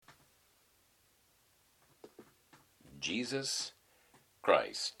Jesus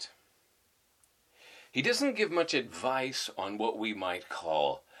Christ. He doesn't give much advice on what we might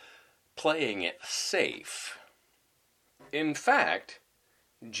call playing it safe. In fact,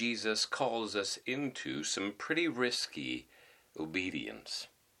 Jesus calls us into some pretty risky obedience.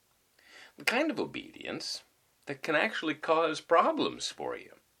 The kind of obedience that can actually cause problems for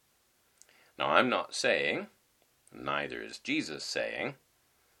you. Now, I'm not saying, neither is Jesus saying,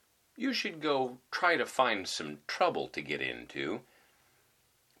 you should go try to find some trouble to get into,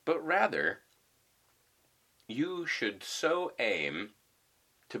 but rather, you should so aim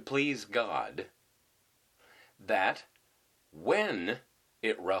to please God that when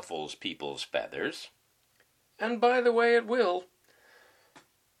it ruffles people's feathers, and by the way it will,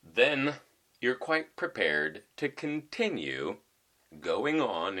 then you're quite prepared to continue going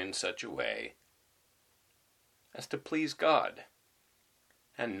on in such a way as to please God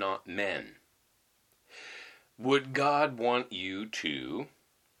and not men. Would God want you to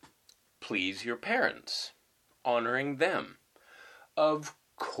please your parents, honoring them? Of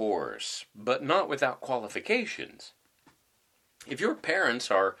course, but not without qualifications. If your parents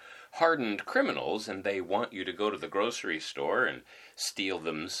are hardened criminals and they want you to go to the grocery store and steal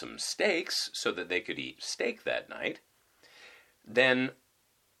them some steaks so that they could eat steak that night, then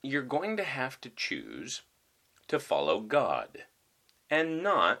you're going to have to choose to follow God and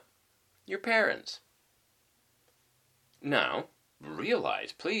not your parents. Now,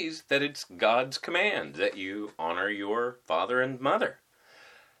 realize, please, that it's God's command that you honor your father and mother.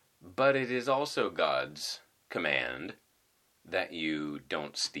 But it is also God's command that you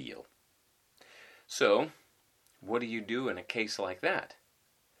don't steal. So, what do you do in a case like that?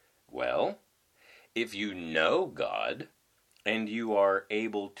 Well, if you know God, and you are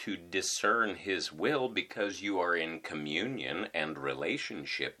able to discern His will because you are in communion and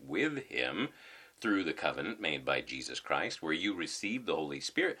relationship with Him through the covenant made by Jesus Christ, where you receive the Holy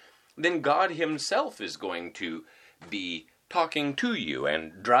Spirit, then God Himself is going to be talking to you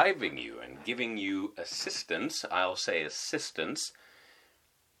and driving you and giving you assistance, I'll say assistance,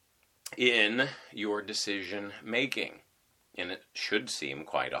 in your decision making. And it should seem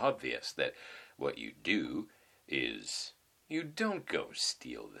quite obvious that what you do is you don't go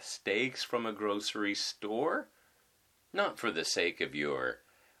steal the steaks from a grocery store, not for the sake of your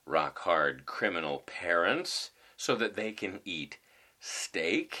rock-hard criminal parents so that they can eat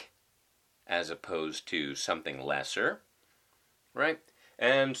steak as opposed to something lesser. Right?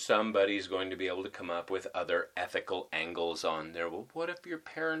 And somebody's going to be able to come up with other ethical angles on there. Well, what if your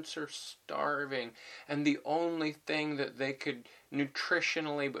parents are starving and the only thing that they could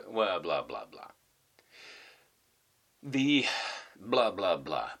nutritionally... Well, blah, blah, blah. The blah, blah,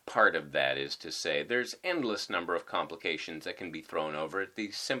 blah part of that is to say there's endless number of complications that can be thrown over it.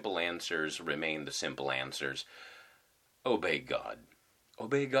 The simple answers remain the simple answers. Obey God.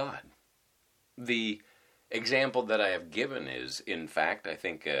 Obey God. The example that I have given is, in fact, I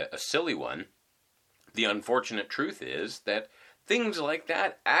think a silly one. The unfortunate truth is that things like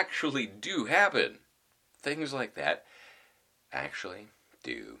that actually do happen. Things like that actually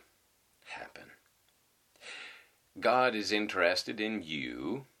do happen. God is interested in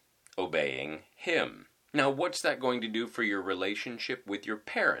you obeying Him. Now, what's that going to do for your relationship with your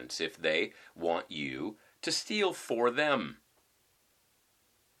parents if they want you to steal for them?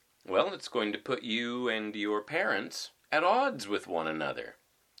 Well, it's going to put you and your parents at odds with one another.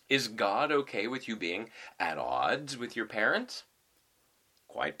 Is God okay with you being at odds with your parents?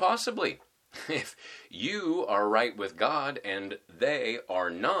 Quite possibly. If you are right with God and they are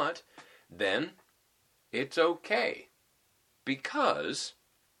not, then it's okay. Because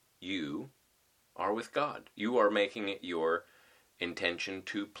you are with God. You are making it your intention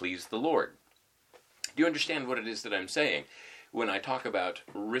to please the Lord. Do you understand what it is that I'm saying? When I talk about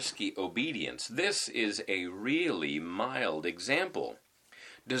risky obedience, this is a really mild example.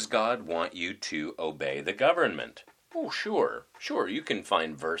 Does God want you to obey the government? Oh, sure. Sure, you can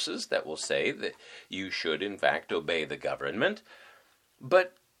find verses that will say that you should, in fact, obey the government.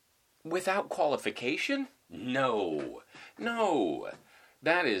 But without qualification? No. No.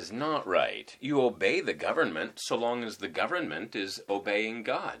 That is not right. You obey the government so long as the government is obeying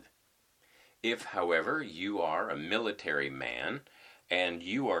God. If, however, you are a military man and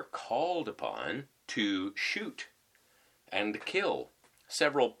you are called upon to shoot and kill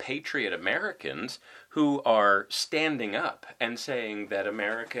several patriot Americans who are standing up and saying that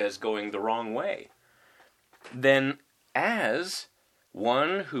America is going the wrong way, then as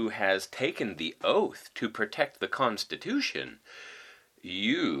one who has taken the oath to protect the Constitution,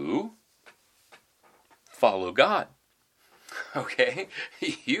 you follow God. Okay?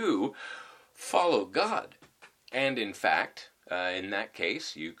 You follow God. And in fact, in that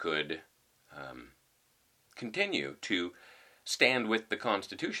case, you could continue to stand with the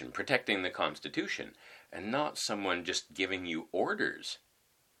Constitution, protecting the Constitution, and not someone just giving you orders.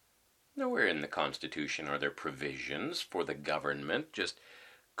 Nowhere in the Constitution are there provisions for the government just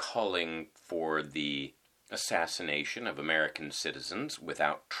calling for the assassination of American citizens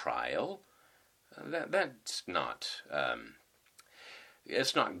without trial. That's not...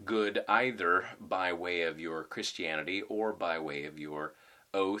 it's not good either by way of your Christianity or by way of your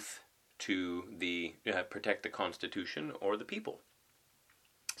oath to protect the Constitution or the people.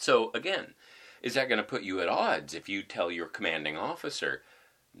 So again, is that going to put you at odds if you tell your commanding officer,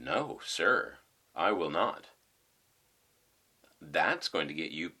 "No, sir, I will not"? That's going to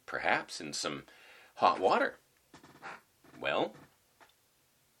get you perhaps in some hot water. Well,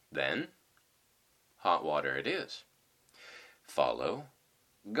 then, hot water it is. Follow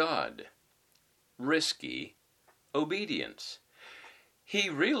God. Risky obedience. He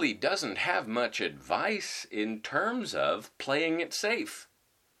really doesn't have much advice in terms of playing it safe.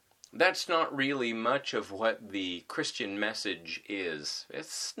 That's not really much of what the Christian message is.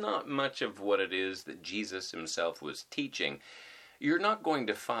 It's not much of what it is that Jesus himself was teaching. You're not going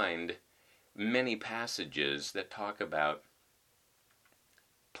to find many passages that talk about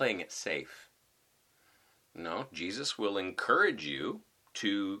playing it safe. No, Jesus will encourage you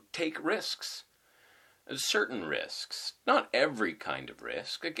to take risks. Certain risks. Not every kind of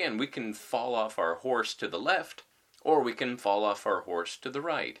risk. Again, we can fall off our horse to the left, or we can fall off our horse to the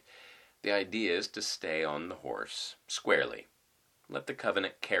right. The idea is to stay on the horse squarely. Let the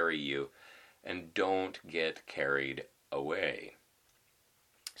covenant carry you, and don't get carried away.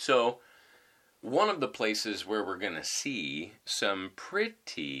 So, one of the places where we're going to see some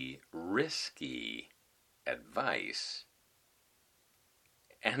pretty risky advice,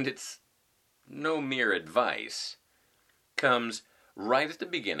 and it's no mere advice, comes right at the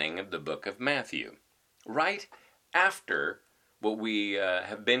beginning of the book of Matthew, right after what we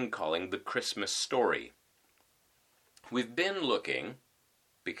have been calling the Christmas story. We've been looking,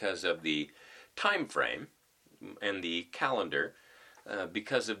 because of the time frame and the calendar,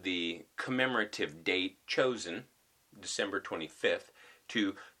 because of the commemorative date chosen, December 25th,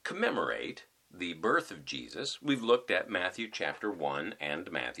 to commemorate the birth of Jesus, we've looked at Matthew chapter 1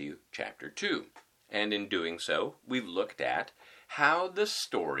 and Matthew chapter 2. And in doing so, we've looked at how the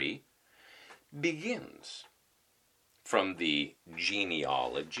story begins. From the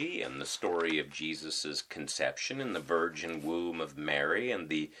genealogy and the story of Jesus' conception in the virgin womb of Mary and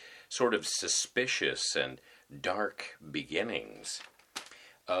the sort of suspicious and dark beginnings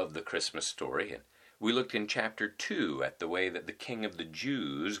of the Christmas story. And we looked in chapter 2 at the way that the King of the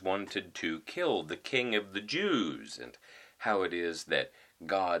Jews wanted to kill the King of the Jews, and how it is that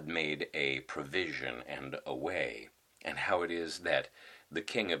God made a provision and a way, and how it is that the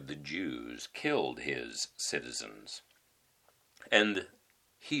King of the Jews killed his citizens. And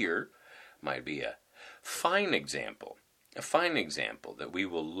here might be a fine example that we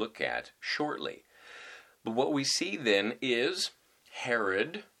will look at shortly. But what we see then is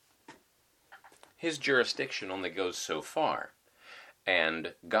Herod. His jurisdiction only goes so far,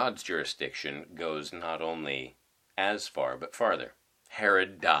 and God's jurisdiction goes not only as far, but farther.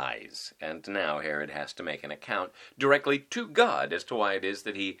 Herod dies, and now Herod has to make an account directly to God as to why it is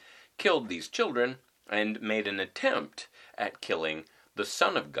that he killed these children and made an attempt at killing the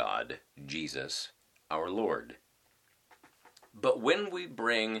Son of God, Jesus, our Lord. But when we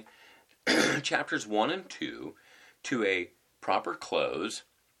bring chapters 1 and 2 to a proper close,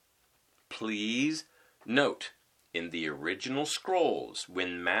 please note, in the original scrolls,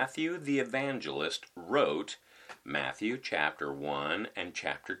 when Matthew the evangelist wrote Matthew chapter 1 and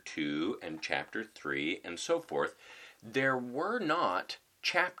chapter 2 and chapter 3 and so forth, there were not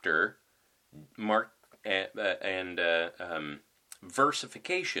chapter mark and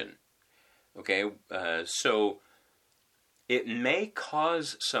versification. Okay, so it may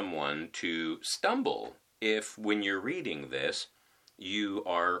cause someone to stumble if, when you're reading this, you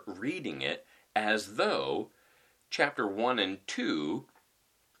are reading it as though chapter 1 and 2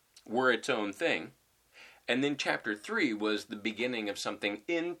 were its own thing, and then chapter 3 was the beginning of something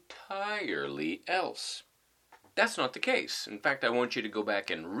entirely else. That's not the case. In fact, I want you to go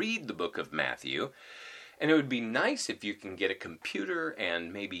back and read the book of Matthew, and it would be nice if you can get a computer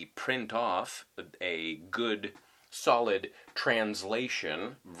and maybe print off a good, solid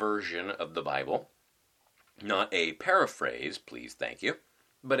translation version of the Bible. Not a paraphrase, please, thank you,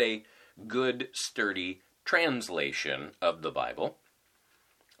 but a good, sturdy translation of the Bible.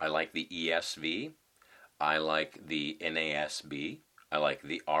 I like the ESV. I like the NASB. I like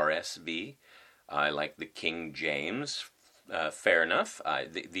the RSV. I like the King James. Fair enough.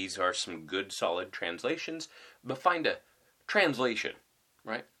 These are some good, solid translations. But find a translation,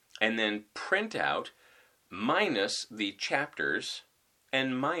 right? And then print out minus the chapters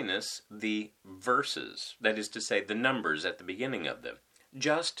and minus the verses. That is to say, the numbers at the beginning of them.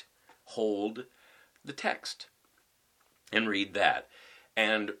 Just hold the text and read that.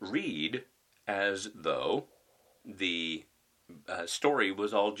 And read as though the story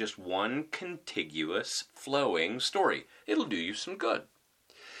was all just one contiguous, flowing story. It'll do you some good.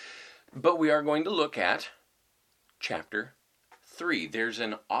 But we are going to look at chapter 3. There's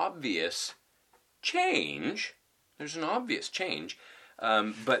an obvious change.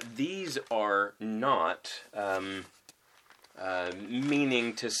 But these are not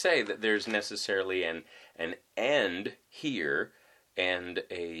meaning to say that there's necessarily an end here and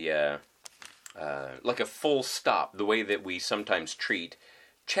a like a full stop, the way that we sometimes treat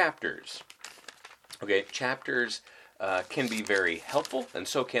chapters. Okay, chapters can be very helpful, and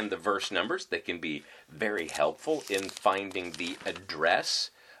so can the verse numbers. They can be very helpful in finding the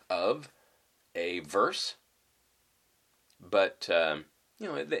address of a verse. But,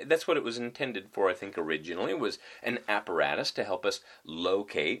 that's what it was intended for, I think, originally, was an apparatus to help us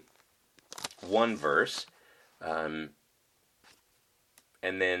locate one verse, and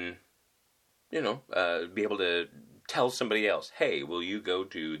then, be able to tell somebody else, hey, will you go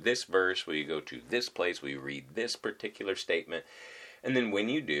to this verse? Will you go to this place? Will you read this particular statement? And then when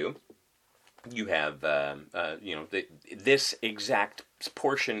you do, you have, this exact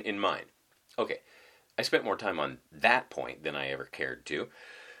portion in mind. Okay, I spent more time on that point than I ever cared to.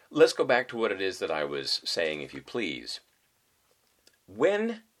 Let's go back to what it is that I was saying, if you please.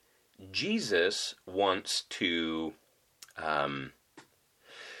 When Jesus wants to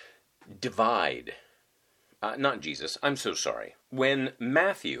divide, not Jesus, I'm so sorry. When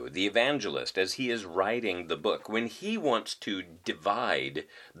Matthew, the evangelist, as he is writing the book, when he wants to divide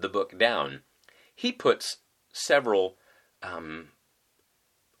the book down, he puts several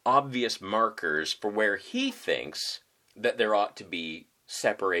obvious markers for where he thinks that there ought to be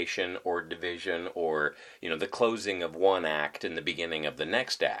separation or division or, the closing of one act and the beginning of the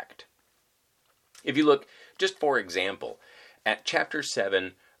next act. If you look, just for example, at chapter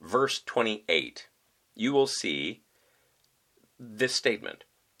 7, verse 28, you will see this statement.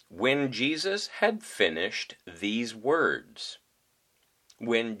 When Jesus had finished these words.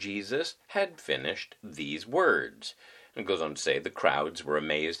 When Jesus had finished these words. And it goes on to say, the crowds were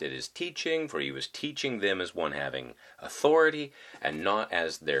amazed at his teaching, for he was teaching them as one having authority, and not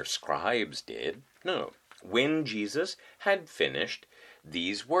as their scribes did. No. When Jesus had finished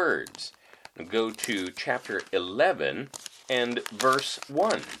these words. Go to chapter 11 and verse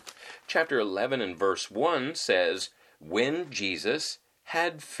 1. Chapter 11 and verse 1 says, when Jesus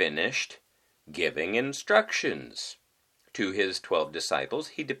had finished giving instructions to his 12 disciples,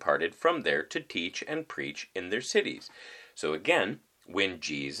 he departed from there to teach and preach in their cities. So again, when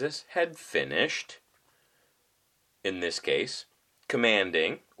Jesus had finished, in this case,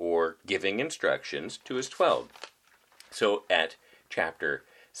 commanding or giving instructions to his 12. So at chapter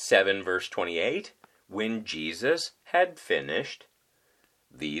 7, verse 28, when Jesus had finished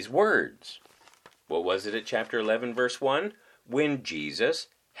these words. What was it at chapter 11, verse 1? When Jesus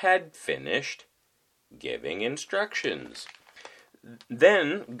had finished giving instructions.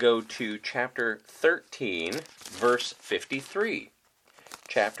 Then go to chapter 13, verse 53.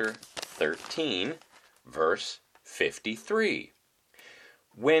 Chapter 13, verse 53.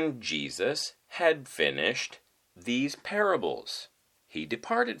 When Jesus had finished these parables, he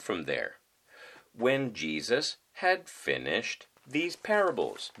departed from there. When Jesus had finished these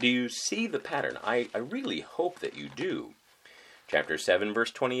parables. Do you see the pattern? I really hope that you do. Chapter 7,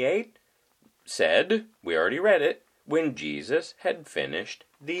 verse 28 said, we already read it, when Jesus had finished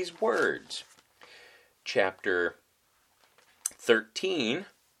these words. Chapter 13,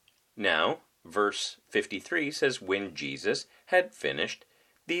 now, verse 53 says, when Jesus had finished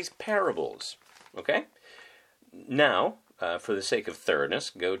these parables. Okay? Now, for the sake of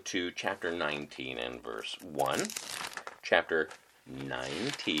thoroughness, go to chapter 19 and verse 1. Chapter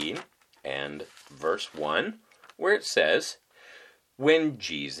 19 and verse 1, where it says, when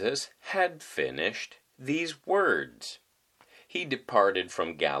Jesus had finished these words, he departed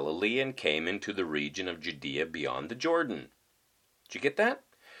from Galilee and came into the region of Judea beyond the Jordan. Did you get that?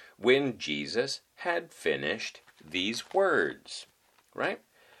 When Jesus had finished these words, right?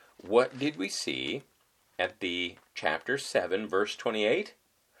 What did we see at the chapter 7, verse 28?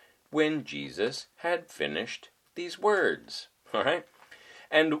 When Jesus had finished these words, all right?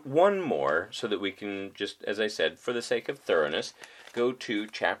 And one more, so that we can just, as I said, for the sake of thoroughness, go to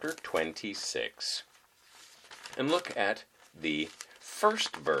chapter 26 and look at the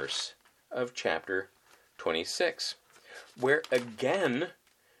first verse of chapter 26, where again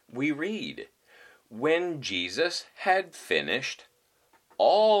we read, "When Jesus had finished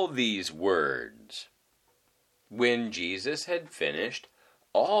all these words." When Jesus had finished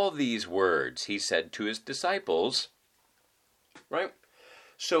all these words, he said to his disciples, right?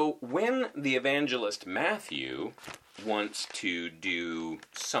 So when the evangelist Matthew wants to do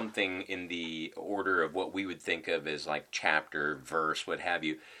something in the order of what we would think of as like chapter, verse, what have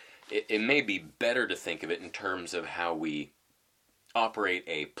you, it may be better to think of it in terms of how we operate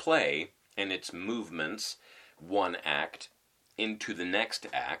a play and its movements, one act into the next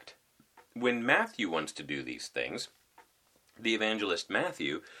act. When Matthew wants to do these things, the evangelist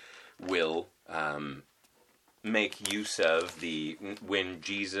Matthew will make use of the "when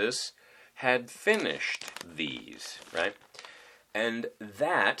Jesus had finished these," right? And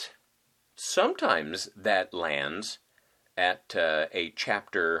that, sometimes that lands at a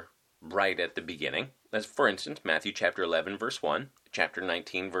chapter right at the beginning. As for instance, Matthew chapter 11 verse 1, chapter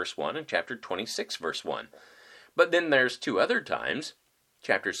 19 verse 1, and chapter 26 verse 1. But then there's two other times,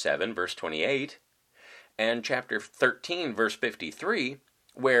 chapter 7 verse 28, and chapter 13 verse 53,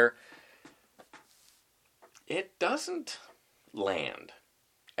 where it doesn't land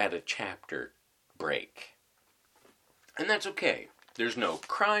at a chapter break. And that's okay. There's no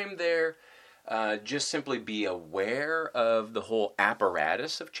crime there. Just simply be aware of the whole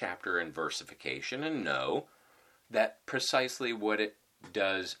apparatus of chapter and versification and know that precisely what it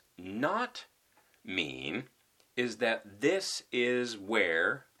does not mean is that this is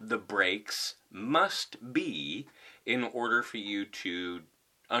where the breaks must be in order for you to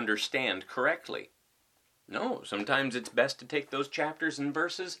understand correctly. No, sometimes it's best to take those chapters and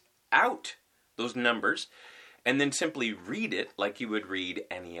verses out, those numbers, and then simply read it like you would read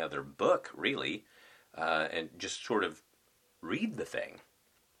any other book, really, and just sort of read the thing.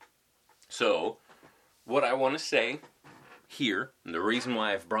 So, what I want to say here, and the reason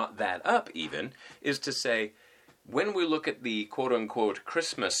why I've brought that up even, is to say, when we look at the quote-unquote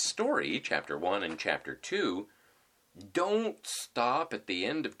Christmas story, chapter 1 and chapter 2, don't stop at the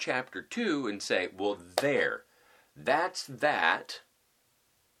end of chapter 2 and say, well, that's that,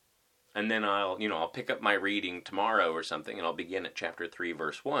 and then I'll pick up my reading tomorrow or something, and I'll begin at chapter 3,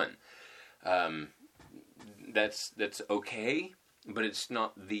 verse 1. That's okay, but it's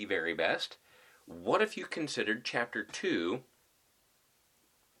not the very best. What if you considered chapter 2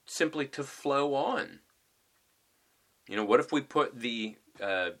 simply to flow on? What if we put the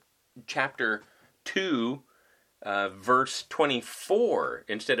chapter 2 verse 24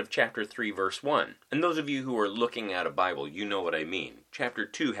 instead of chapter 3 verse 1? And those of you who are looking at a Bible, you know what I mean. Chapter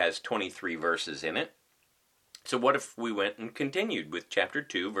 2 has 23 verses in it. So what if we went and continued with chapter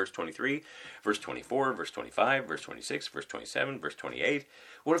 2, verse 23, verse 24, verse 25, verse 26, verse 27, verse 28?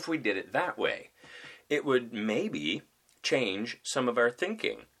 What if we did it that way? It would maybe change some of our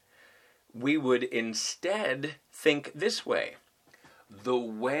thinking. We would instead think this way. The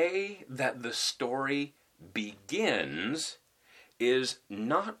way that the story begins is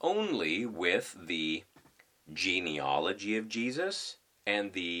not only with the genealogy of Jesus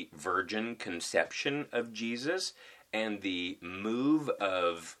and the virgin conception of Jesus and the move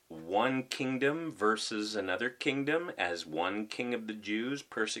of one kingdom versus another kingdom as one king of the Jews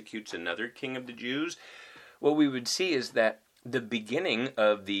persecutes another king of the Jews. What we would see is that the beginning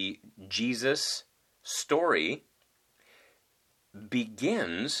of the Jesus story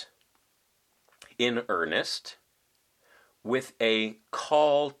begins in earnest with a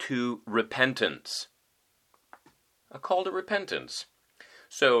call to repentance. A call to repentance.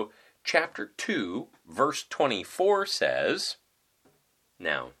 So, chapter 2, verse 24 says,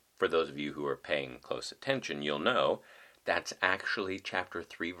 now, for those of you who are paying close attention, you'll know that's actually chapter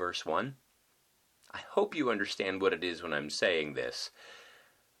 3, verse 1. I hope you understand what it is when I'm saying this.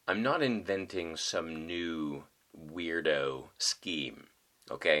 I'm not inventing some new weirdo scheme,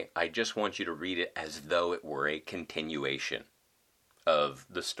 okay? I just want you to read it as though it were a continuation of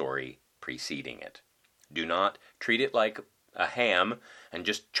the story preceding it. Do not treat it like a ham and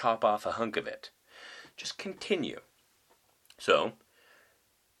just chop off a hunk of it. Just continue. So,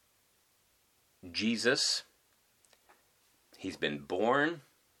 Jesus, he's been born,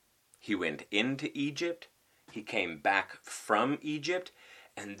 he went into Egypt, he came back from Egypt,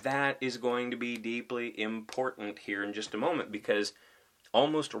 and that is going to be deeply important here in just a moment, because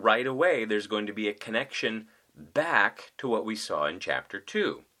almost right away there's going to be a connection back to what we saw in chapter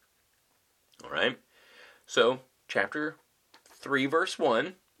 2. All right? So, chapter 3, verse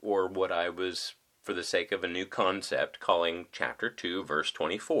 1, or what I was, for for the sake of a new concept, calling chapter 2, verse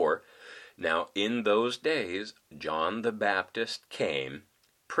 24, "Now in those days John the Baptist came,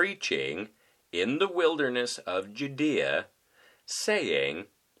 preaching in the wilderness of Judea, saying,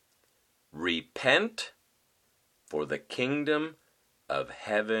 Repent, for the kingdom of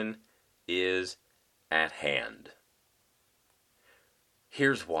heaven is at hand."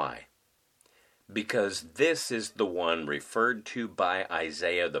 Here's why. Because this is the one referred to by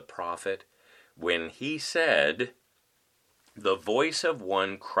Isaiah the prophet when he said, "The voice of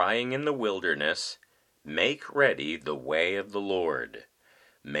one crying in the wilderness, Make ready the way of the Lord,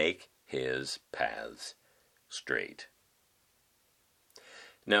 make his paths straight."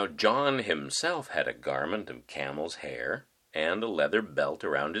 Now John himself had a garment of camel's hair, and a leather belt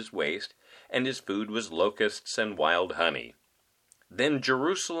around his waist, and his food was locusts and wild honey. Then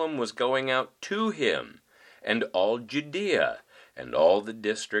Jerusalem was going out to him, and all Judea, and all the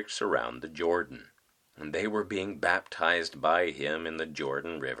districts around the Jordan. And they were being baptized by him in the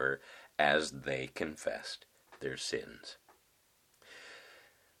Jordan River as they confessed their sins.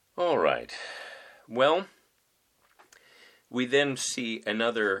 All right. Well, we then see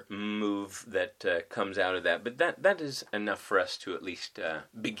another move that comes out of that, but that is enough for us to at least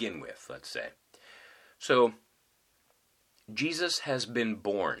begin with, let's say. So, Jesus has been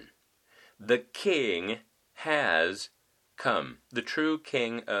born. The king has come. The true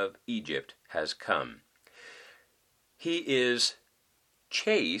king of Egypt has come. He is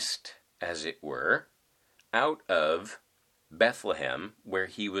chased, as it were, out of Bethlehem, where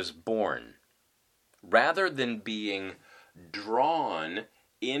he was born. Rather than being drawn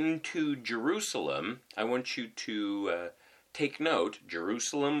into Jerusalem, I want you to take note,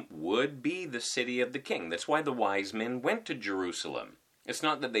 Jerusalem would be the city of the king. That's why the wise men went to Jerusalem. It's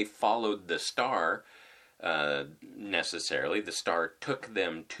not that they followed the star necessarily. The star took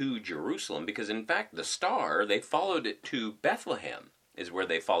them to Jerusalem, because in fact the star, they followed it to Bethlehem, is where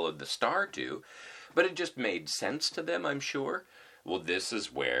they followed the star to. But it just made sense to them, I'm sure. Well, this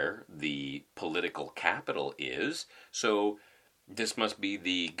is where the political capital is, so this must be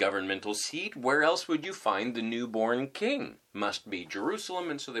the governmental seat. Where else would you find the newborn king? Must be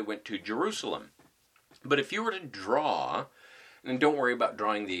Jerusalem, and so they went to Jerusalem. But if you were to draw, and don't worry about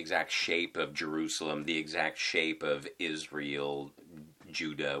drawing the exact shape of Jerusalem, the exact shape of Israel,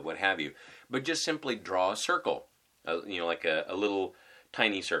 Judah, what have you, but just simply draw a circle, like a little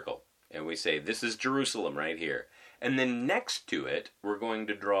tiny circle. And we say, this is Jerusalem right here. And then next to it, we're going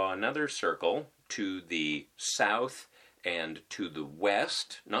to draw another circle to the south and to the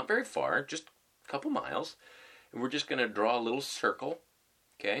west, not very far, just a couple miles. And we're just going to draw a little circle,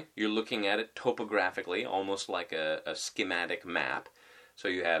 okay? You're looking at it topographically, almost like a schematic map. So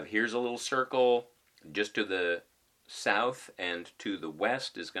you have, here's a little circle, just to the south and to the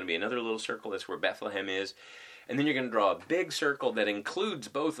west is going to be another little circle, that's where Bethlehem is. And then you're going to draw a big circle that includes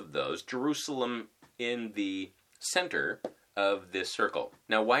both of those, Jerusalem in the center of this circle.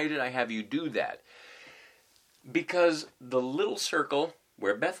 Now, why did I have you do that? Because the little circle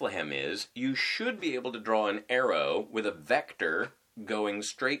where Bethlehem is, you should be able to draw an arrow with a vector going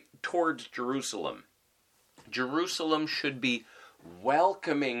straight towards Jerusalem. Jerusalem should be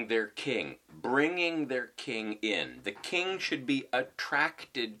welcoming their king, bringing their king in. The king should be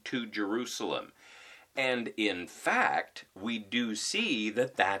attracted to Jerusalem. And in fact, we do see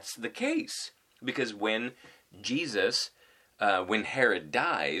that that's the case. Because when when Herod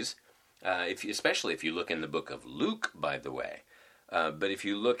dies, especially if you look in the book of Luke, by the way, but if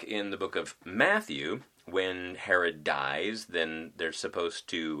you look in the book of Matthew, when Herod dies, then they're supposed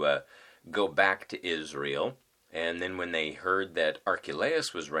to go back to Israel. And then when they heard that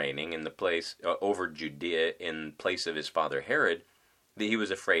Archelaus was reigning in the place over Judea in place of his father Herod, he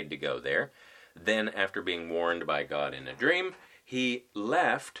was afraid to go there. Then, after being warned by God in a dream, he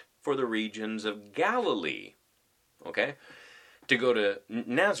left for the regions of Galilee, okay, to go to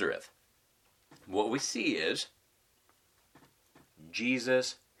Nazareth. What we see is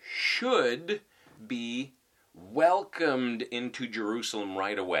Jesus should be welcomed into Jerusalem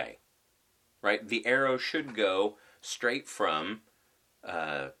right away, right? The arrow should go straight from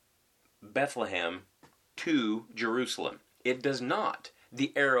Bethlehem to Jerusalem. It does not.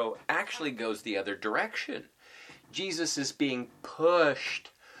 The arrow actually goes the other direction. Jesus is being pushed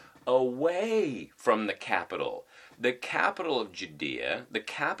away from the capital. The capital of Judea, the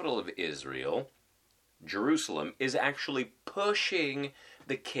capital of Israel, Jerusalem, is actually pushing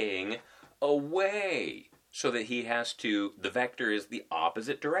the king away so that he has to, the vector is the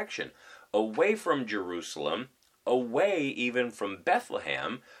opposite direction. Away from Jerusalem, away even from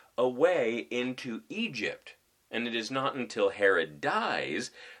Bethlehem, away into Egypt. And it is not until Herod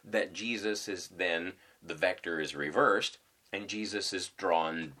dies that Jesus is then, the vector is reversed, and Jesus is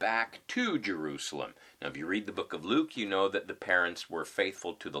drawn back to Jerusalem. Now, if you read the book of Luke, you know that the parents were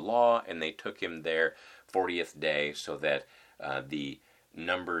faithful to the law, and they took him there 40th day so that the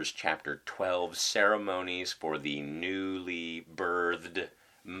Numbers chapter 12 ceremonies for the newly birthed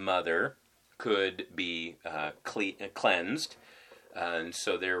mother could be cleansed. And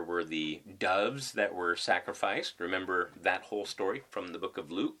so there were the doves that were sacrificed. Remember that whole story from the book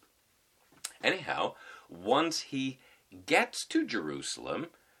of Luke? Anyhow, once he gets to Jerusalem,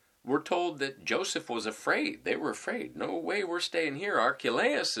 we're told that Joseph was afraid. They were afraid. No way we're staying here.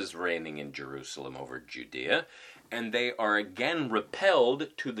 Archelaus is reigning in Jerusalem over Judea. And they are again repelled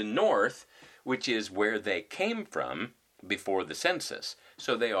to the north, which is where they came from before the census.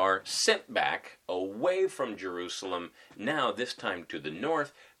 So they are sent back away from Jerusalem, now this time to the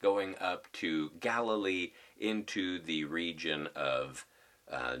north, going up to Galilee into the region of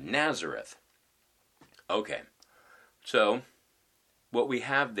Nazareth. Okay, so what we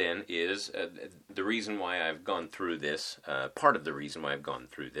have then is the reason why I've gone through this, part of the reason why I've gone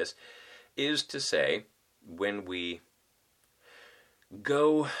through this, is to say when we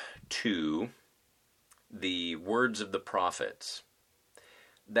go to the words of the prophets,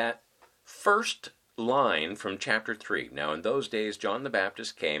 that first line from chapter 3, now in those days John the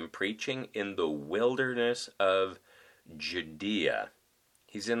Baptist came preaching in the wilderness of Judea.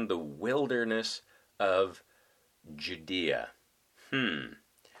 He's in the wilderness of Judea.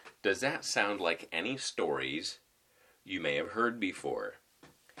 Does that sound like any stories you may have heard before?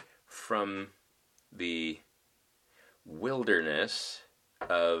 From the wilderness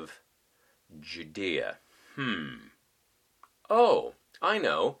of Judea. Oh, I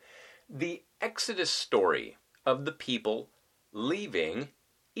know. The Exodus story of the people leaving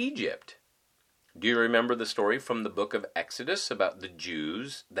Egypt. Do you remember the story from the book of Exodus about the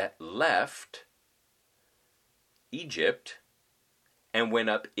Jews that left Egypt and went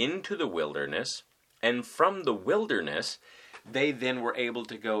up into the wilderness, and from the wilderness they then were able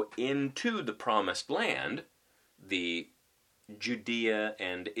to go into the promised land, the Judea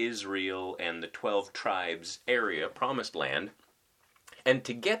and Israel and the 12 tribes area, promised land. And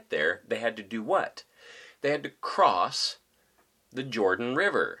to get there, they had to do what? They had to cross the Jordan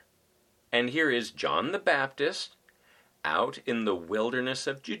River. And here is John the Baptist out in the wilderness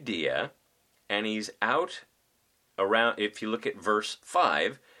of Judea, and he's out around, if you look at verse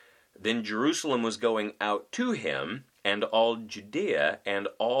 5, then Jerusalem was going out to him, and all Judea and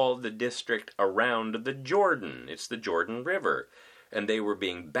all the district around the Jordan. It's the Jordan River. And they were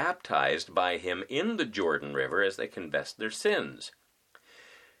being baptized by him in the Jordan River as they confessed their sins.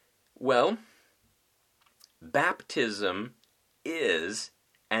 Well, baptism is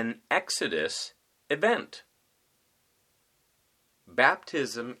an Exodus event.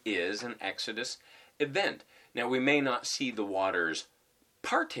 Baptism is an Exodus event. Now, we may not see the waters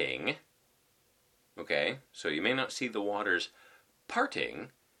parting. Okay, so you may not see the waters parting,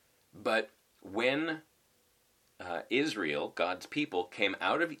 but when Israel, God's people, came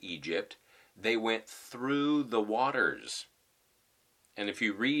out of Egypt, they went through the waters. And if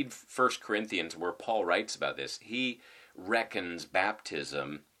you read 1 Corinthians, where Paul writes about this, he reckons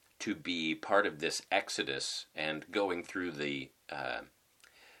baptism to be part of this exodus and going through the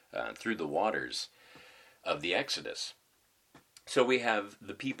waters of the exodus. So we have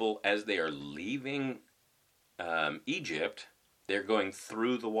the people, as they are leaving Egypt, they're going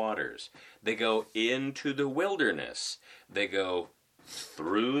through the waters. They go into the wilderness. They go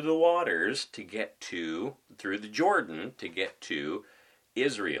through the waters to get to, through the Jordan, to get to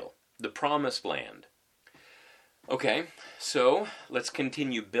Israel, the promised land. Okay, so let's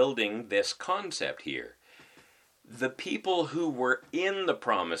continue building this concept here. The people who were in the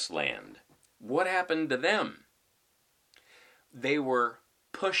promised land, what happened to them? They were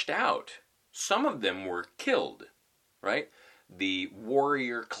pushed out. Some of them were killed, right? The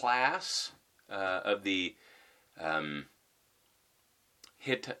warrior class of the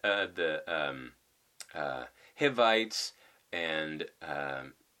Hivites and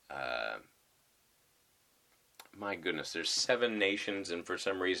my goodness, there's 7 nations, and for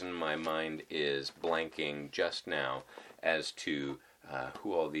some reason my mind is blanking just now as to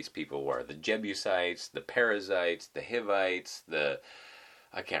who all these people were. The Jebusites, the Perizzites, the Hivites,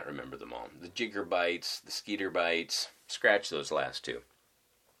 I can't remember them all. The Jiggerbites, the Skeeterbites, scratch those last 2.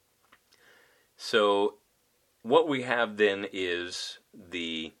 So what we have then is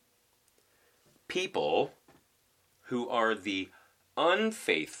the people who are the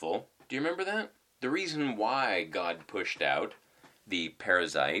unfaithful. Do you remember that? The reason why God pushed out the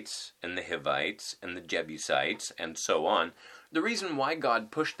Perizzites and the Hivites and the Jebusites and so on. The reason why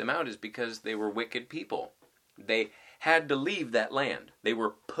God pushed them out is because they were wicked people. They had to leave that land. They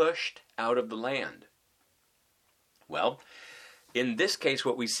were pushed out of the land. Well, in this case,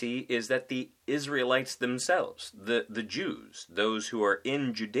 what we see is that the Israelites themselves, the Jews, those who are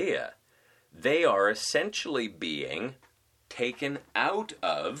in Judea, they are essentially being taken out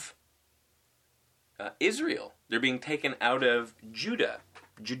of Israel. They're being taken out of Judea,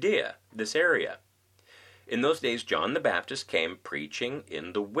 this area. In those days, John the Baptist came preaching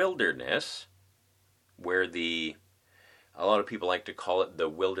in the wilderness, where a lot of people like to call it the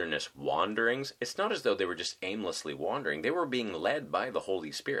wilderness wanderings. It's not as though they were just aimlessly wandering. They were being led by the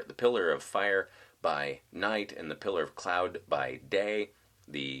Holy Spirit, the pillar of fire by night and the pillar of cloud by day,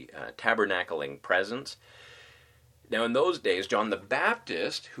 the tabernacling presence. Now in those days, John the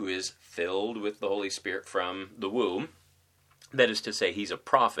Baptist, who is filled with the Holy Spirit from the womb, that is to say, he's a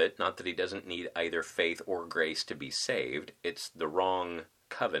prophet, not that he doesn't need either faith or grace to be saved. It's the wrong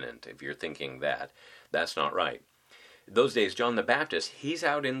covenant, if you're thinking that. That's not right. In those days, John the Baptist, he's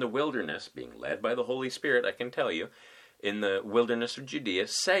out in the wilderness, being led by the Holy Spirit, I can tell you, in the wilderness of Judea,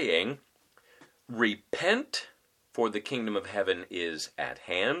 saying, "Repent, for the kingdom of heaven is at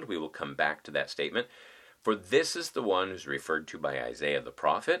hand." We will come back to that statement. For this is the one who's referred to by Isaiah the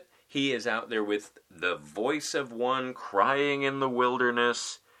prophet. He is out there with the voice of one crying in the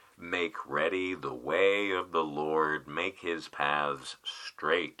wilderness, "Make ready the way of the Lord, make his paths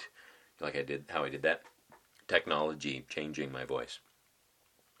straight." Like how I did that? Technology changing my voice.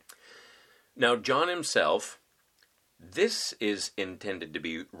 Now, John himself, this is intended to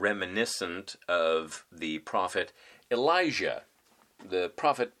be reminiscent of the prophet Elijah. The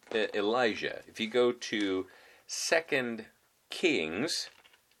prophet Elijah. If you go to 2 Kings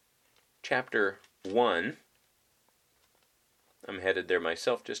chapter 1, I'm headed there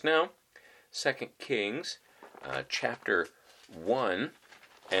myself just now. 2 Kings chapter 1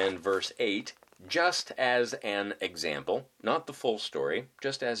 and verse 8, just as an example, not the full story,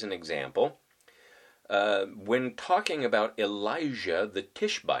 just as an example, when talking about Elijah the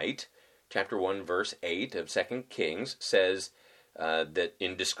Tishbite, chapter 1 verse 8 of 2 Kings says that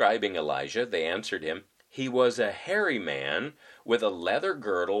in describing Elijah, they answered him, "He was a hairy man with a leather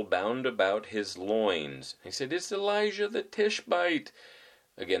girdle bound about his loins." He said, "It's Elijah the Tishbite."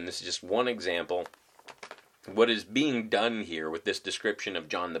 Again, this is just one example. What is being done here with this description of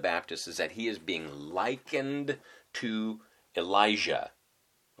John the Baptist is that he is being likened to Elijah.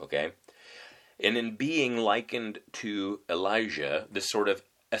 Okay? And in being likened to Elijah, this sort of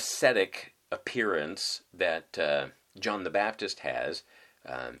ascetic appearance that John the Baptist has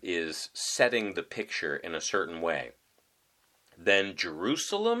is setting the picture in a certain way. Then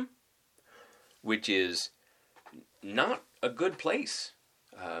Jerusalem, which is not a good place.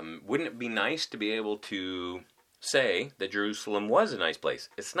 Wouldn't it be nice to be able to say that Jerusalem was a nice place?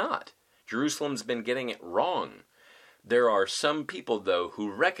 It's not. Jerusalem's been getting it wrong. There are some people, though,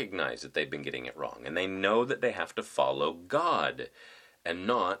 who recognize that they've been getting it wrong, and they know that they have to follow God and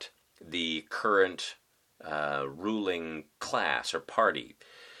not the current ruling class or party.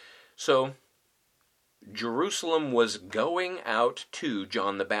 So Jerusalem was going out to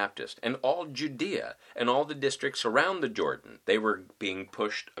John the Baptist, and all Judea and all the districts around the Jordan. They were being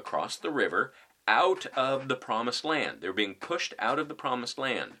pushed across the river out of the promised land. They were being pushed out of the promised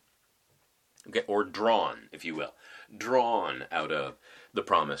land. Okay, or drawn, if you will. Drawn out of the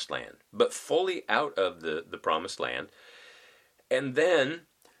promised land. But fully out of the promised land. And then,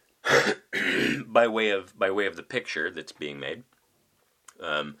 by way of the picture that's being made,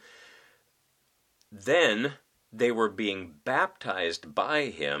 then they were being baptized by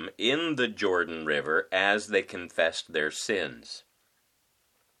him in the Jordan River as they confessed their sins.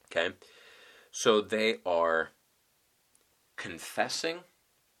 Okay? So they are confessing,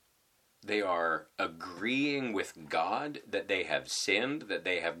 they are agreeing with God that they have sinned, that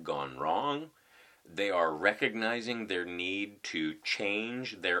they have gone wrong. They are recognizing their need to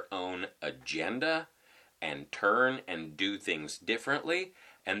change their own agenda and turn and do things differently.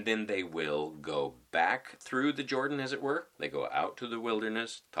 And then they will go back through the Jordan, as it were. They go out to the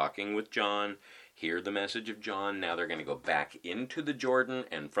wilderness, talking with John, hear the message of John. Now they're going to go back into the Jordan,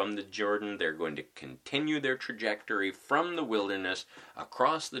 and from the Jordan they're going to continue their trajectory from the wilderness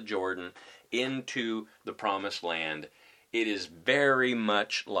across the Jordan into the promised land. It is very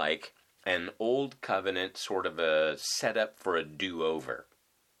much like an old covenant, sort of a setup for a do-over.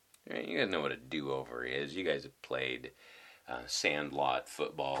 You guys know what a do-over is. You guys have played sandlot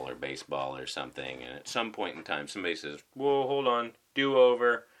football or baseball or something, and at some point in time somebody says, "Whoa, hold on,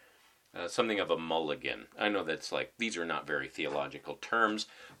 do-over." something of a mulligan. I know that's like, these are not very theological terms,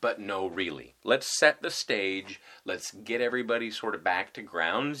 but no, really. Let's set the stage. Let's get everybody sort of back to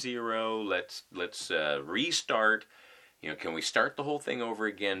ground zero. Let's restart. Can we start the whole thing over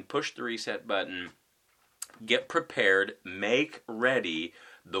again? Push the reset button. Get prepared. Make ready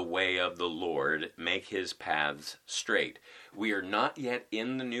the way of the Lord. Make his paths straight. We are not yet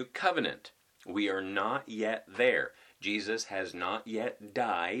in the new covenant. We are not yet there. Jesus has not yet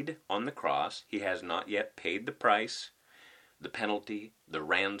died on the cross. He has not yet paid the price, the penalty, the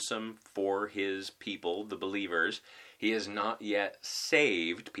ransom for his people, the believers. He has not yet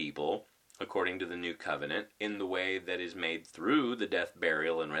saved people, according to the new covenant, in the way that is made through the death,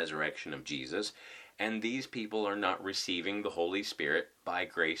 burial, and resurrection of Jesus. And these people are not receiving the Holy Spirit by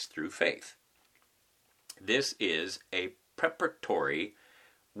grace through faith. This is a preparatory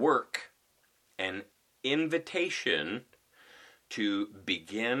work, an invitation to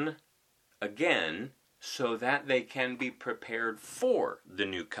begin again so that they can be prepared for the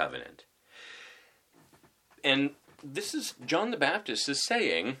new covenant. And this is, John the Baptist is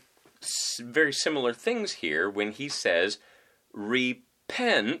saying very similar things here when he says,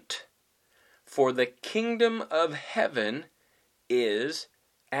 repent, for the kingdom of heaven is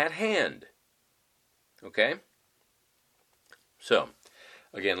at hand. Okay? So,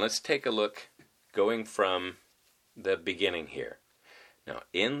 again, let's take a look going from the beginning here. Now,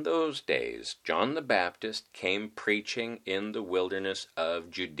 in those days, John the Baptist came preaching in the wilderness of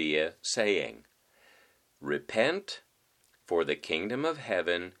Judea, saying, repent, for the kingdom of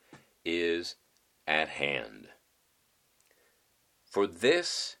heaven is at hand. For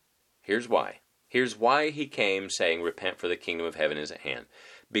this, here's why. Here's why he came saying, repent, for the kingdom of heaven is at hand.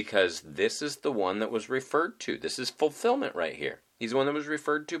 Because this is the one that was referred to. This is fulfillment right here. He's the one that was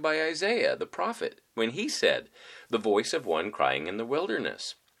referred to by Isaiah, the prophet, when he said, the voice of one crying in the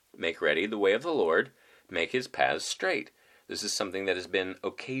wilderness, make ready the way of the Lord, make his paths straight. This is something that has been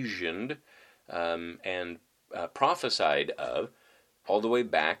occasioned and prophesied of all the way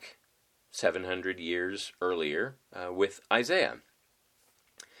back 700 years earlier with Isaiah.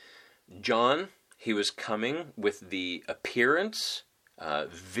 John, he was coming with the appearance,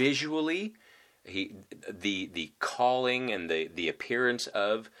 visually, the calling and the appearance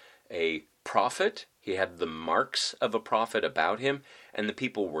of a prophet. He had the marks of a prophet about him, and the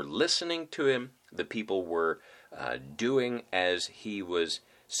people were listening to him. The people were doing as he was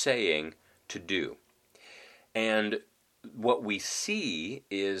saying to do. And what we see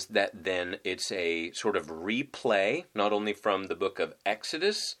is that then it's a sort of replay, not only from the book of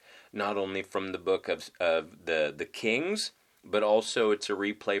Exodus, not only from the book of the Kings, but also it's a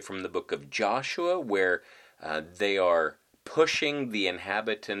replay from the book of Joshua, where they are pushing the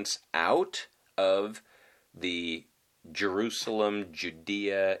inhabitants out of the Jerusalem,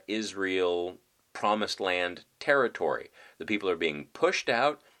 Judea, Israel, promised land territory. The people are being pushed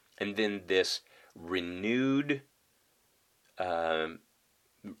out, and then this renewed,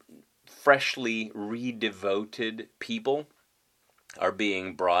 freshly redevoted people are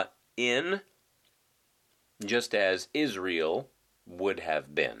being brought in, just as Israel would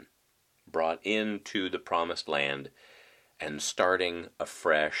have been brought into the promised land and starting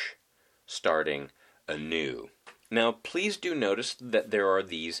afresh, starting anew. Now, please do notice that there are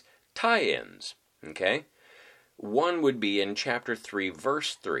these tie-ins, okay? One would be in chapter 3,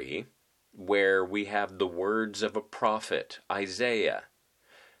 verse 3, where we have the words of a prophet, Isaiah,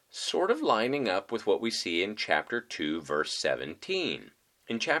 sort of lining up with what we see in chapter 2, verse 17.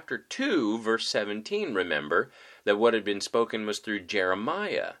 In chapter 2, verse 17, remember that what had been spoken was through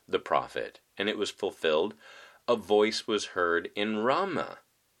Jeremiah, the prophet, and it was fulfilled. A voice was heard in Ramah.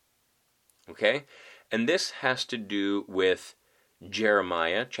 Okay? And this has to do with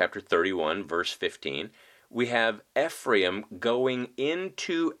Jeremiah, chapter 31, verse 15. We have Ephraim going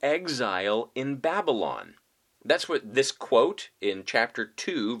into exile in Babylon. That's what this quote in chapter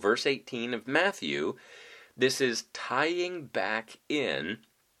 2, verse 18 of Matthew, this is tying back in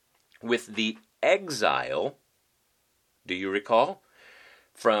with the exile, do you recall,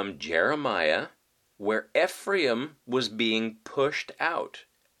 from Jeremiah, where Ephraim was being pushed out.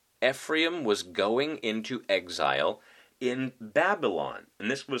 Ephraim was going into exile in Babylon,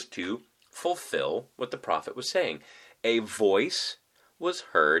 and this was to fulfill what the prophet was saying. A voice was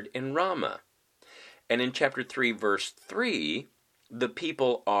heard in Ramah. And in chapter 3, verse 3, the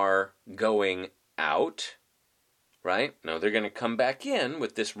people are going out, right? Now they're going to come back in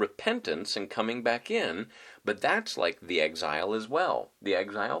with this repentance and coming back in, but that's like the exile as well. The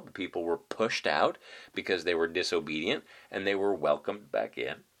exile, the people were pushed out because they were disobedient, and they were welcomed back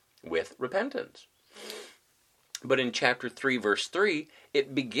in with repentance. But in chapter 3, verse 3,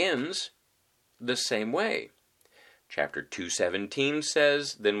 it begins the same way. Chapter 2:17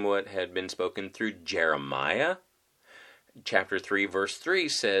 says, "Then what had been spoken through Jeremiah." Chapter 3, verse 3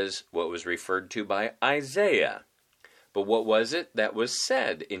 says what was referred to by Isaiah. But what was it that was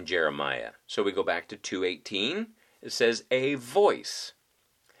said in Jeremiah? So we go back to 2:18. It says, "A voice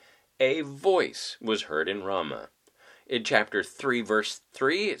was heard in Ramah." In chapter 3, verse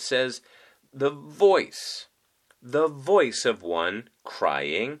 3, it says, the voice of one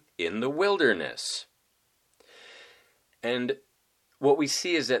crying in the wilderness." And what we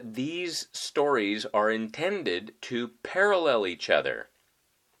see is that these stories are intended to parallel each other.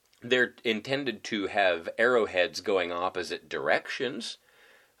 They're intended to have arrowheads going opposite directions,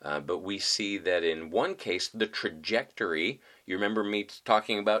 but we see that in one case, the trajectory, you remember me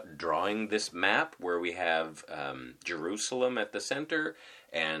talking about drawing this map where we have Jerusalem at the center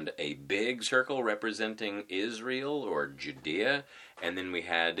and a big circle representing Israel or Judea, and then we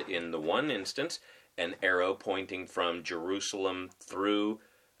had, in the one instance, an arrow pointing from Jerusalem through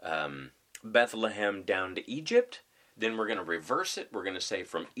Bethlehem down to Egypt. Then we're going to reverse it. We're going to say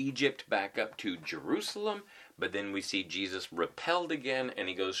from Egypt back up to Jerusalem. But then we see Jesus repelled again, and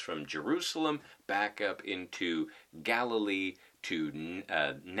he goes from Jerusalem back up into Galilee to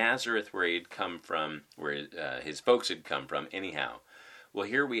Nazareth, where he'd come from, where his folks had come from anyhow. Well,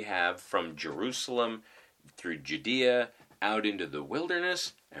 here we have from Jerusalem through Judea out into the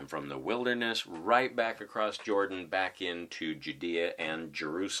wilderness, and from the wilderness right back across Jordan back into Judea and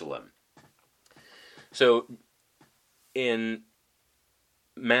Jerusalem. So in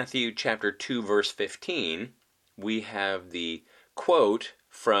Matthew chapter 2, verse 15, we have the quote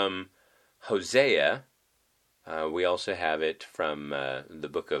from Hosea. We also have it from the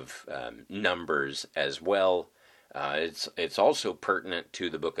book of Numbers as well. It's also pertinent to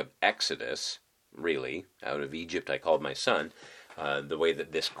the book of Exodus, really. "Out of Egypt I called my son," the way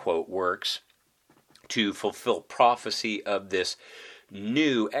that this quote works, to fulfill prophecy of this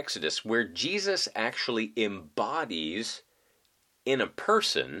new Exodus, where Jesus actually embodies, in a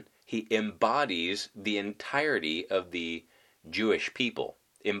person, he embodies the entirety of the Jewish people,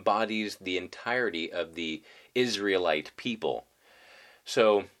 embodies the entirety of the Israelite people.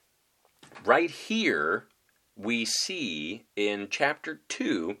 So, right here, we see in chapter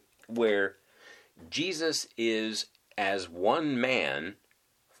 2, where Jesus is, as one man,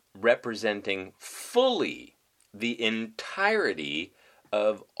 representing fully the entirety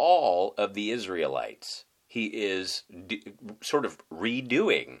of all of the Israelites. He is sort of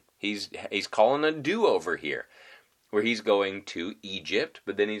redoing. He's calling a do-over here, where he's going to Egypt,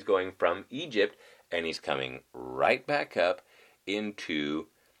 but then he's going from Egypt, and he's coming right back up into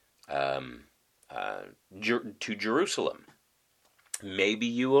to Jerusalem. Maybe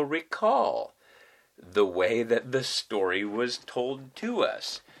you will recall the way that the story was told to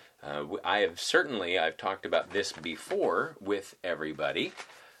us. I've talked about this before with everybody,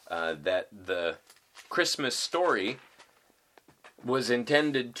 that the Christmas story was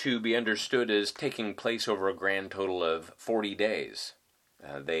intended to be understood as taking place over a grand total of 40 days.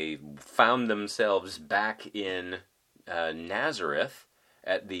 They found themselves back in Nazareth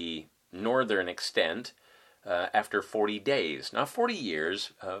at the northern extent after 40 days. Not 40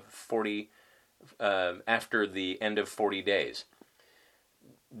 years, 40 after the end of 40 days.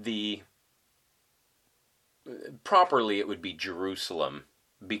 Properly it would be Jerusalem,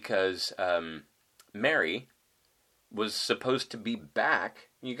 because Mary was supposed to be back.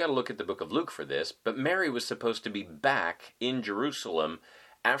 You got to look at the book of Luke for this, but Mary was supposed to be back in Jerusalem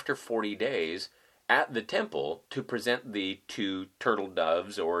after 40 days at the temple to present the 2 turtle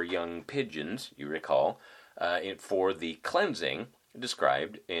doves or young pigeons, you recall, for the cleansing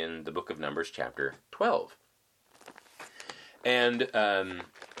described in the book of Numbers chapter 12. And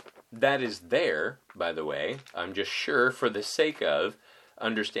that is there, by the way, I'm just sure for the sake of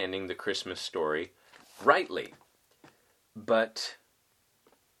understanding the Christmas story rightly. But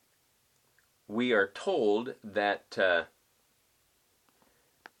we are told that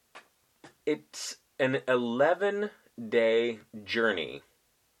it's an 11-day journey.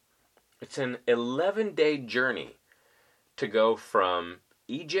 It's an 11-day journey to go from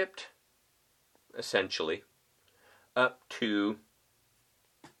Egypt, essentially, up to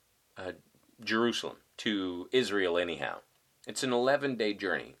Jerusalem, to Israel anyhow. It's an 11-day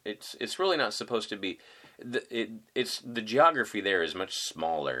journey. It's really not supposed to be. The geography there is much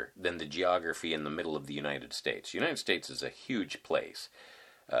smaller than the geography in the middle of the United States. The United States is a huge place.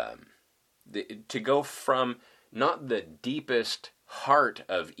 To go from not the deepest heart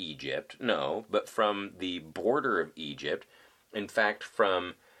of Egypt, no, but from the border of Egypt, in fact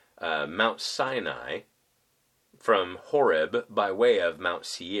from Mount Sinai from Horeb by way of Mount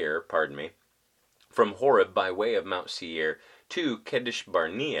Seir, from Horeb by way of Mount Seir to Kadesh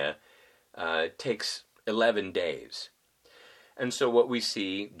Barnea takes 11 days. And so what we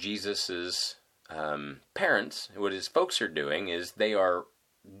see Jesus's parents, what his folks are doing, is they are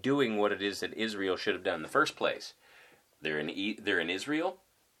doing what it is that Israel should have done in the first place. They're in Israel.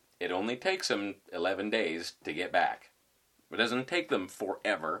 It only takes them 11 days to get back. It doesn't take them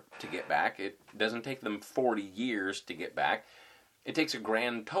forever to get back. It doesn't take them 40 years to get back. It takes a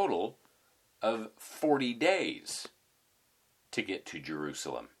grand total of 40 days to get to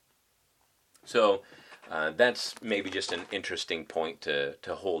Jerusalem. So that's maybe just an interesting point to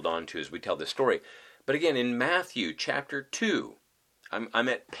hold on to as we tell this story. But again, in Matthew chapter 2, I'm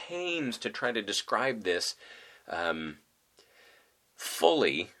at pains to try to describe this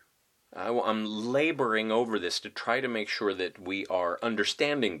fully. I'm laboring over this to try to make sure that we are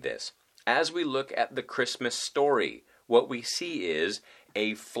understanding this. As we look at the Christmas story, what we see is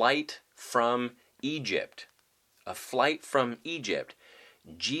a flight from Egypt. A flight from Egypt.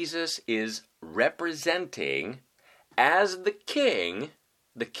 Jesus is representing, as the king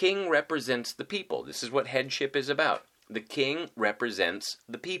represents the people. This is what headship is about. The king represents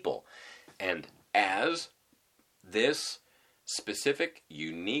the people. And as this specific,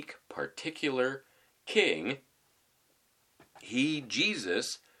 unique, particular king,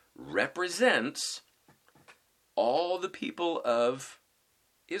 Jesus, represents all the people of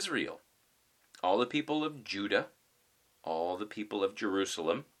Israel, all the people of Judah, all the people of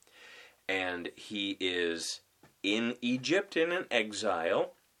Jerusalem, and he is in Egypt in an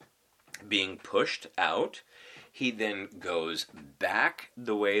exile, being pushed out. He then goes back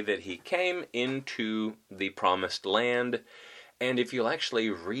the way that he came into the promised land. And if you'll actually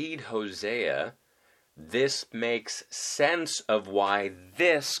read Hosea, this makes sense of why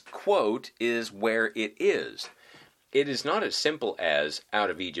this quote is where it is. It is not as simple as, out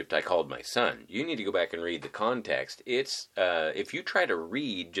of Egypt I called my son. You need to go back and read the context. It's if you try to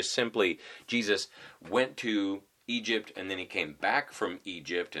read just simply, Jesus went to Egypt and then he came back from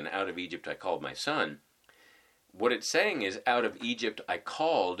Egypt, and out of Egypt I called my son. What it's saying is, out of Egypt I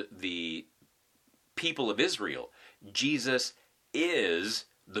called the people of Israel. Jesus is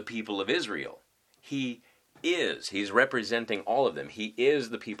the people of Israel. He is. He's representing all of them. He is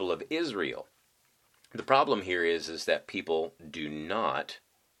the people of Israel. The problem here is that people do not,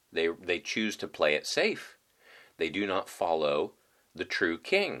 they choose to play it safe. They do not follow the true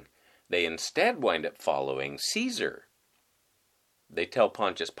king. They instead wind up following Caesar. They tell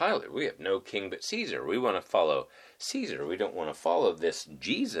Pontius Pilate, we have no king but Caesar. We want to follow Caesar. We don't want to follow this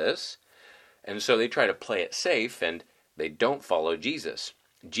Jesus. And so they try to play it safe, and they don't follow Jesus.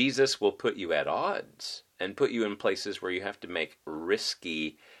 Jesus will put you at odds and put you in places where you have to make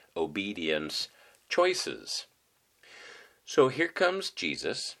risky obedience choices. So here comes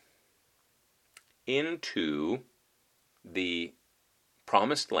Jesus into the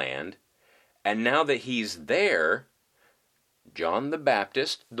promised land, and now that he's there, John the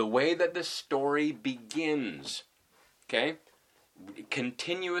Baptist, the way that the story begins, okay?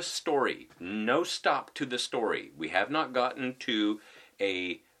 Continuous story, no stop to the story. We have not gotten to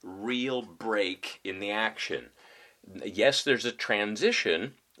a real break in the action. Yes, there's a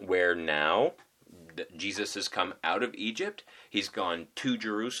transition where now Jesus has come out of Egypt, he's gone to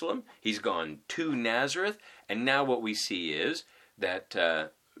Jerusalem, he's gone to Nazareth, and now what we see is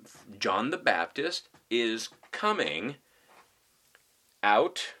that John the Baptist is coming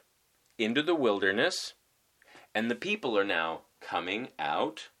out into the wilderness, and the people are now coming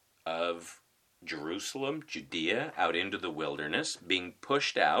out of Jerusalem, Judea, out into the wilderness, being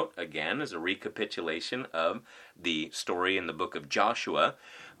pushed out, again, as a recapitulation of the story in the book of Joshua.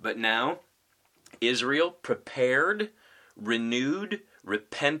 But now, Israel prepared, renewed,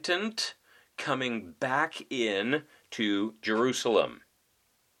 repentant, coming back in to Jerusalem,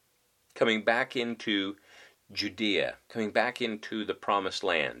 coming back into Judea, coming back into the promised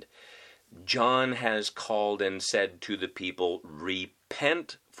land. John has called and said to the people,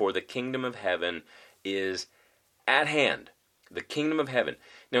 repent, for the kingdom of heaven is at hand. The kingdom of heaven.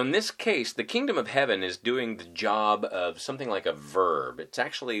 Now in this case, the kingdom of heaven is doing the job of something like a verb. It's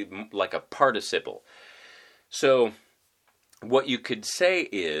actually like a participle. So what you could say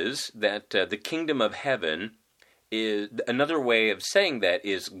is that the kingdom of heaven is, another way of saying that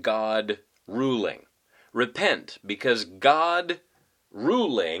is God ruling. Repent, because God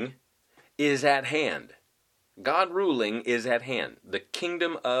ruling is at hand. God ruling is at hand. The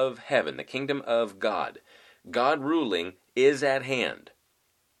kingdom of heaven, the kingdom of God. God ruling is at hand.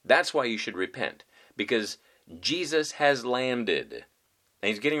 That's why you should repent, because Jesus has landed. And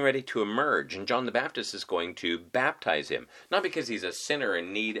he's getting ready to emerge, and John the Baptist is going to baptize him. Not because he's a sinner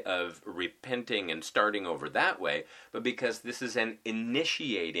in need of repenting and starting over that way, but because this is an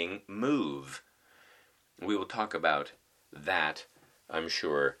initiating move. We will talk about that, I'm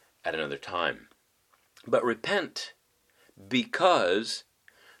sure, at another time. But repent, because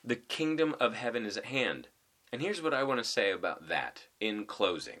the kingdom of heaven is at hand. And here's what I want to say about that in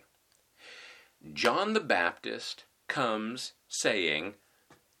closing. John the Baptist comes saying,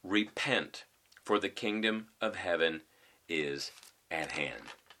 repent, for the kingdom of heaven is at hand.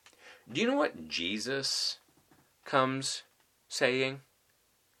 Do you know what Jesus comes saying?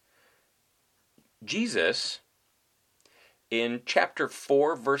 Jesus, in chapter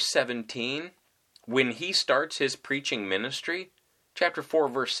 4, verse 17, when he starts his preaching ministry, chapter 4,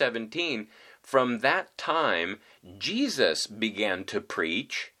 verse 17, from that time, Jesus began to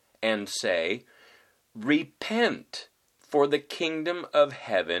preach and say, repent, for the kingdom of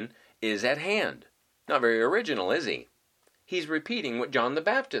heaven is at hand. Not very original, is he? He's repeating what John the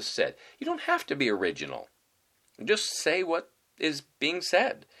Baptist said. You don't have to be original. Just say what is being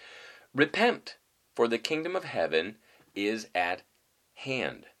said. Repent, for the kingdom of heaven is at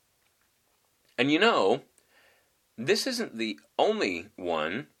hand. And you know, this isn't the only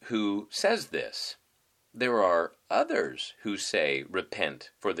one who says this. There are others who say, repent,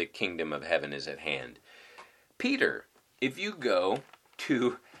 for the kingdom of heaven is at hand. Peter, if you go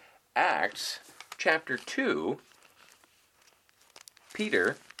to Acts chapter 2,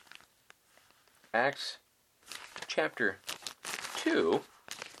 Peter, Acts chapter 2,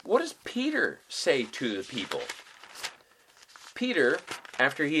 what does Peter say to the people? Peter,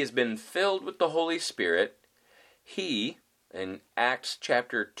 after he has been filled with the Holy Spirit, he, in Acts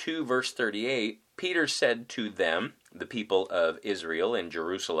chapter 2, verse 38, Peter said to them, the people of Israel in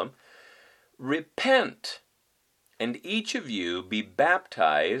Jerusalem, repent, and each of you be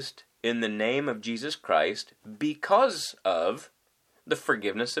baptized in the name of Jesus Christ because of the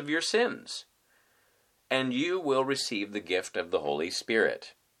forgiveness of your sins, and you will receive the gift of the Holy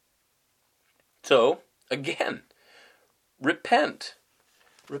Spirit. So, again, repent.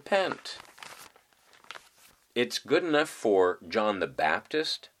 Repent. It's good enough for John the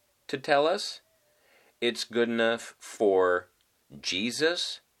Baptist to tell us. It's good enough for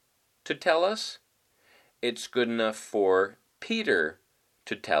Jesus to tell us. It's good enough for Peter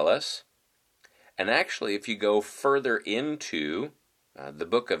to tell us. And actually, if you go further into the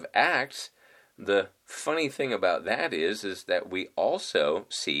book of Acts, the funny thing about that is that we also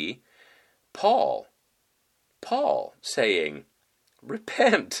see Paul saying,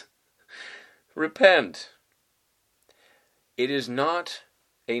 repent, repent. It is not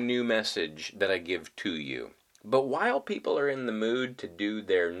a new message that I give to you. But while people are in the mood to do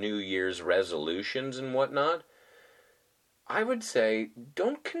their New Year's resolutions and whatnot, I would say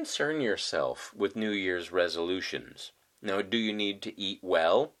don't concern yourself with New Year's resolutions. Now, do you need to eat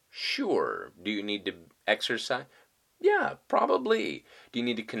well? Sure. Do you need to exercise? Yeah, probably. Do you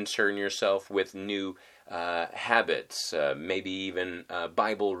need to concern yourself with new habits, maybe even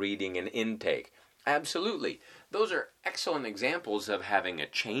Bible reading and intake? Absolutely. Those are excellent examples of having a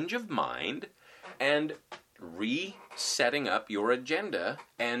change of mind and resetting up your agenda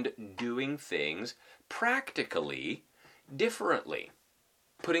and doing things practically differently.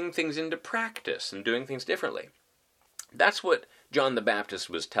 Putting things into practice and doing things differently. That's what John the Baptist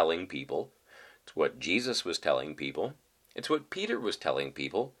was telling people. It's what Jesus was telling people. It's what Peter was telling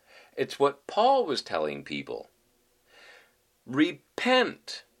people. It's what Paul was telling people.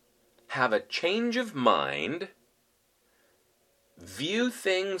 Repent. Have a change of mind. View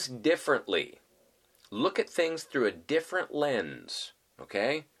things differently. Look at things through a different lens.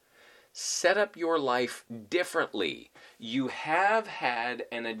 Okay? Set up your life differently. You have had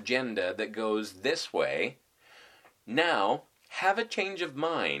an agenda that goes this way. Now, have a change of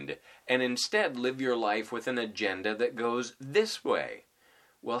mind and instead live your life with an agenda that goes this way.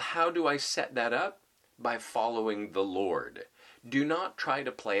 Well, how do I set that up? By following the Lord. Do not try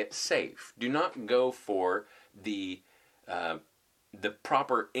to play it safe. Do not go for the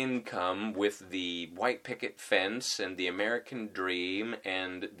proper income with the white picket fence and the American dream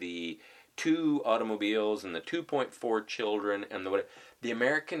and the 2 automobiles and the 2.4 children and the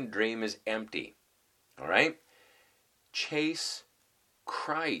American dream is empty. All right? Chase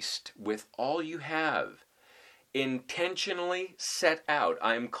Christ with all you have. Intentionally set out.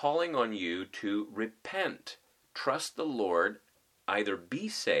 I am calling on you to repent. Trust the Lord. Either be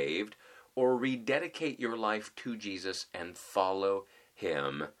saved or rededicate your life to Jesus and follow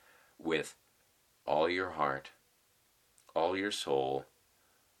Him with all your heart, all your soul,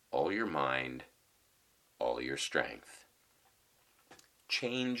 all your mind, all your strength.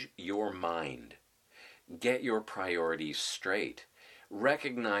 change your mind. Get your priorities straight.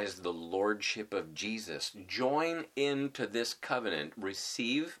 Recognize the lordship of Jesus. Join into this covenant.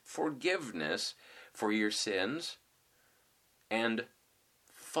 Receive forgiveness for your sins and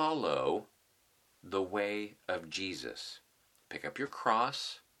follow the way of Jesus. Pick up your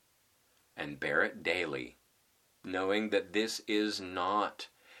cross and bear it daily, knowing that this is not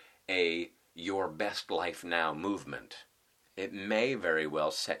a your best life now movement. It may very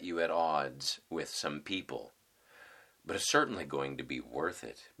well set you at odds with some people, but it's certainly going to be worth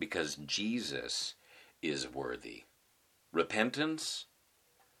it because Jesus is worthy. Repentance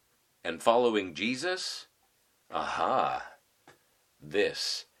and following Jesus, aha,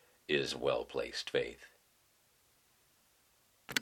 this is well-placed faith.